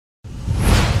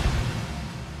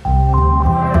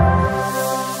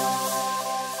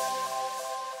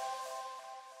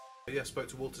I spoke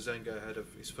to Walter Zenga ahead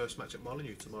of his first match at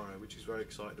Molineux tomorrow, which he's very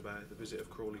excited about. The visit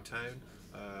of Crawley Town,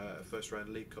 first round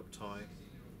League Cup tie.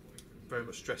 Very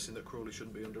much stressing that Crawley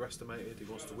shouldn't be underestimated. He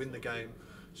wants to win the game.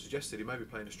 Suggested he may be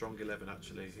playing a strong 11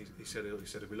 actually. He said he'll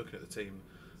be looking at the team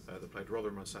that played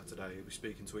Rotherham on Saturday. He'll be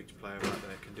speaking to each player about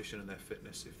their condition and their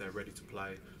fitness, if they're ready to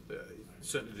play. But he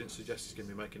certainly didn't suggest he's going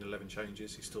to be making 11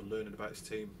 changes. He's still learning about his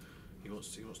team. He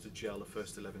wants to gel the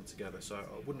first 11 together. So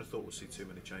I wouldn't have thought we'll see too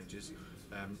many changes.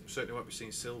 Certainly won't be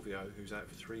seeing Silvio, who's out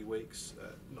for 3 weeks.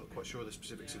 Not quite sure the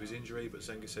specifics of his injury, but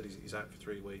Zenga said he's out for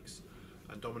 3 weeks.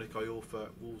 And Dominic Iorfa,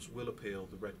 Wolves will appeal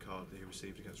the red card that he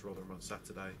received against Rotherham on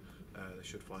Saturday. They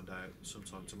should find out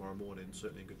sometime tomorrow morning,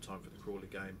 certainly in good time for the Crawley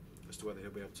game, as to whether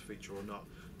he'll be able to feature or not.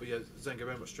 But yeah, Zenga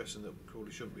very much stressing that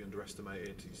Crawley shouldn't be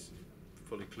underestimated. He's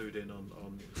fully clued in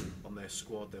on their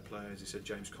squad, their players. He said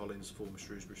James Collins, former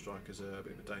Shrewsbury striker, is a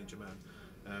bit of a danger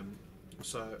man.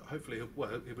 So hopefully he'll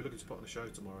be looking to put on a show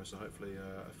tomorrow. So hopefully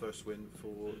a first win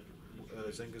for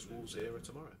Zenga's Wolves era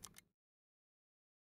tomorrow.